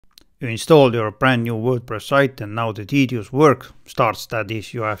you installed your brand new WordPress site and now the tedious work starts, that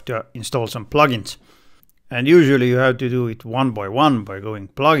is, you have to install some plugins. And usually you have to do it one by one by going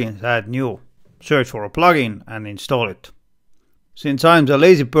plugins, add new, search for a plugin and install it. Since I'm the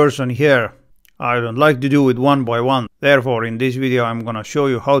lazy person here, I don't like to do it one by one. Therefore in this video I'm gonna show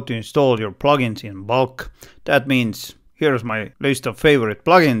you how to install your plugins in bulk. That means here's my list of favorite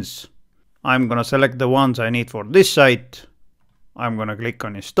plugins. I'm gonna select the ones I need for this site. I'm gonna click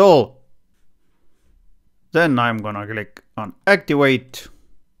on install. Then I'm gonna click on activate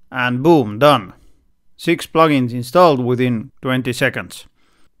and boom, done. 6 plugins installed within 20 seconds.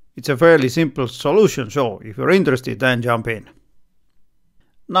 It's a fairly simple solution, so if you're interested then jump in.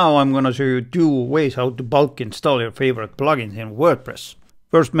 Now I'm gonna show you 2 ways how to bulk install your favorite plugins in WordPress.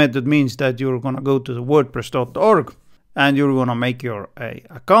 First method means that you're gonna go to the wordpress.org and you're gonna make your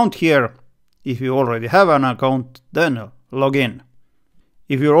account here. If you already have an account, then log in.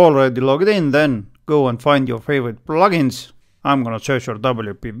 If you're already logged in, then go and find your favorite plugins. I'm gonna search for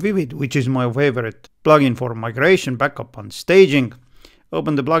wp-favs, which is my favorite plugin for migration, backup and staging.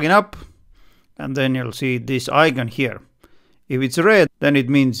 Open the plugin up and then you'll see this icon here. If it's red, then it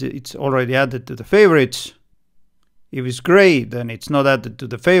means it's already added to the favorites. If it's gray, then it's not added to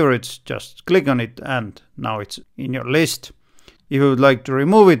the favorites. Just click on it and now it's in your list. If you would like to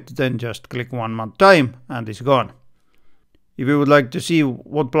remove it, then just click one more time and it's gone. If you would like to see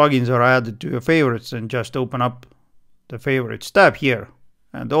what plugins are added to your favorites, then just open up the favorites tab here.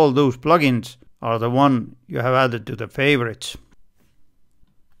 And all those plugins are the one you have added to the favorites.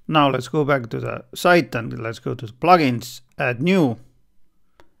 Now let's go back to the site and let's go to the plugins, add new.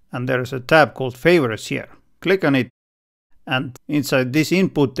 And there is a tab called favorites here. Click on it and inside this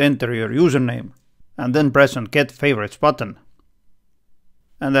input enter your username and then press on get favorites button.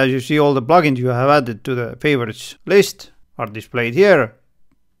 And as you see, all the plugins you have added to the favorites list are displayed here.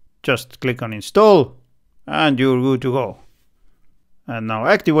 Just click on install and you're good to go. And now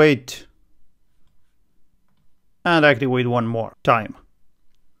activate and activate one more time.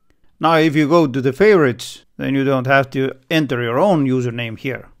 Now if you go to the favorites, then you don't have to enter your own username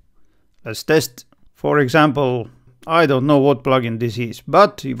here. Let's test. For example, I don't know what plugin this is,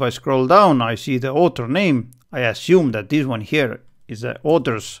 but if I scroll down I see the author name. I assume that this one here is the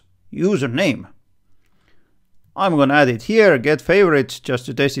author's username. I'm gonna add it here, get favorites, just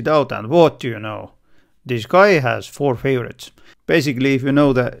to test it out, and what do you know? This guy has 4 favorites. Basically, if you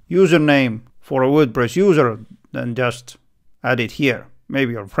know the username for a WordPress user, then just add it here.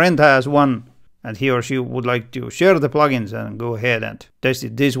 Maybe your friend has one and he or she would like to share the plugins, and go ahead and test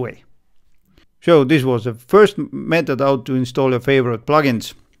it this way. So this was the first method how to install your favorite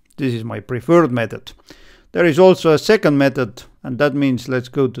plugins. This is my preferred method. There is also a second method, and that means let's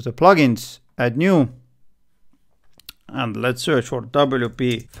go to the plugins, add new, and let's search for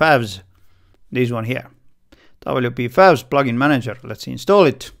wp-favs, this one here. wp-favs plugin manager, let's install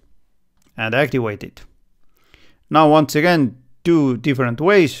it and activate it. Now once again, 2 different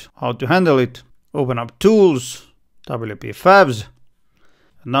ways how to handle it. Open up tools, wp-favs.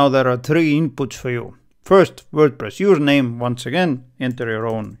 Now there are 3 inputs for you. First, WordPress username. Once again, enter your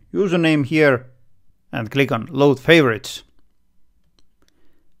own username here and click on load favorites.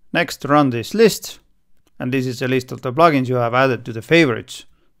 Next, run this list, and this is a list of the plugins you have added to the favorites.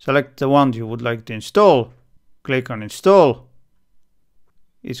 Select the ones you would like to install, click on install.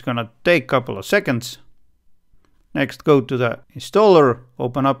 It's gonna take a couple of seconds. Next, go to the installer,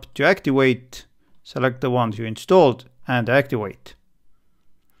 open up to activate, select the ones you installed and activate.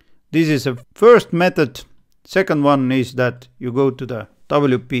 This is the first method. Second one is that you go to the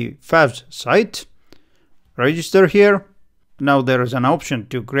wp-favs site, register here. Now there is an option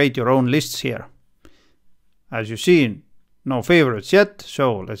to create your own lists here. As you see, no favorites yet,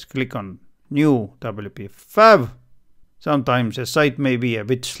 so let's click on new wp-fav. Sometimes a site may be a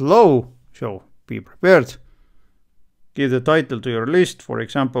bit slow, so be prepared. Give the title to your list, for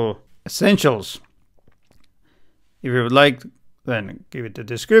example, essentials. If you would like, then give it a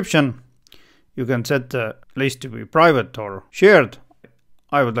description. You can set the list to be private or shared.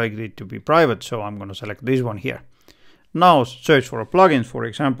 I would like it to be private, so I'm going to select this one here. Now search for a plugin, for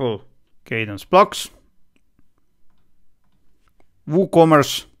example, Kadence blocks,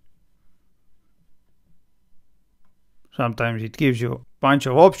 WooCommerce. Sometimes it gives you a bunch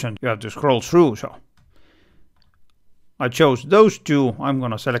of options you have to scroll through, so I chose those 2. I'm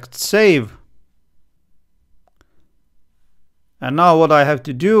going to select save. And now what I have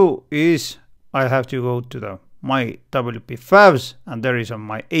to do is I have to go to my wp-favs, and there is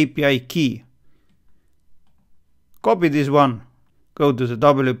my API key. Copy this one, go to the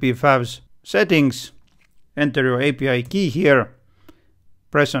wp-favs settings, enter your API key here,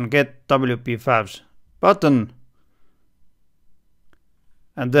 press on Get WP-favs button,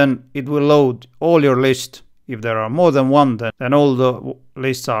 and then it will load all your list. If there are more than one, then all the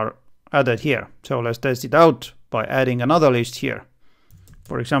lists are added here. So let's test it out by adding another list here.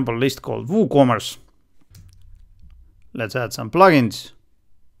 For example, list called WooCommerce. Let's add some plugins.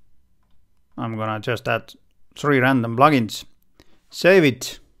 I'm gonna just add 3 random plugins. Save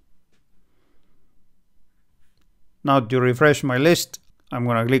it. Now to refresh my list, I'm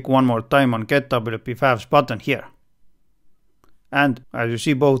gonna click one more time on Get WP-favs button here. And as you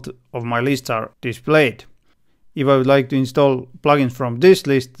see, both of my lists are displayed. If I would like to install plugins from this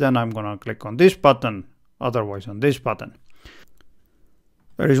list, then I'm gonna click on this button, otherwise on this button.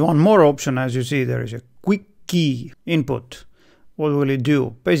 There is one more option. As you see, there is a quick key input. What will it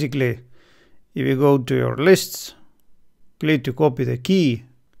do? Basically, if you go to your lists, click to copy the key,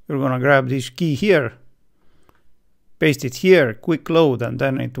 you're gonna grab this key here, paste it here, quick load, and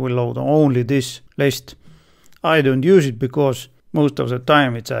then it will load only this list. I don't use it because most of the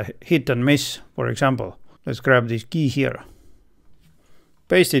time it's a hit and miss. For example, let's grab this key here,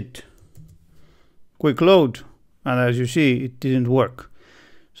 paste it, quick load, and as you see, it didn't work.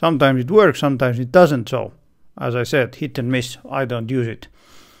 Sometimes it works, sometimes it doesn't. So as I said, hit and miss, I don't use it.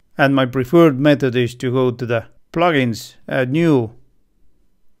 And my preferred method is to go to the plugins, add new,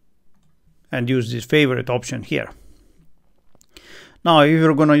 and use this favorite option here. Now, if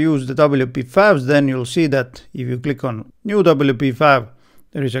you're gonna use the WP-favs, then you'll see that if you click on new WP-fav,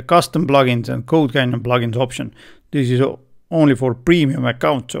 there is a custom plugins and code canyon plugins option. This is only for premium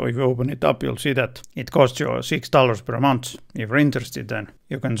account, so if you open it up, you'll see that it costs you $6 per month. If you're interested, then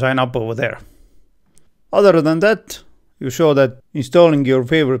you can sign up over there. Other than that, you show that installing your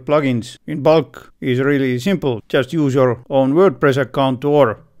favorite plugins in bulk is really simple. Just use your own WordPress account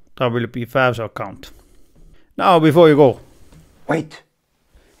or WP-favs account. Now, before you go, wait!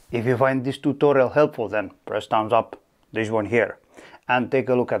 If you find this tutorial helpful, then press thumbs up, this one here, and take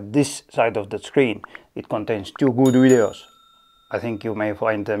a look at this side of the screen. It contains 2 good videos. I think you may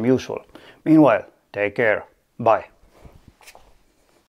find them useful. Meanwhile, take care. Bye.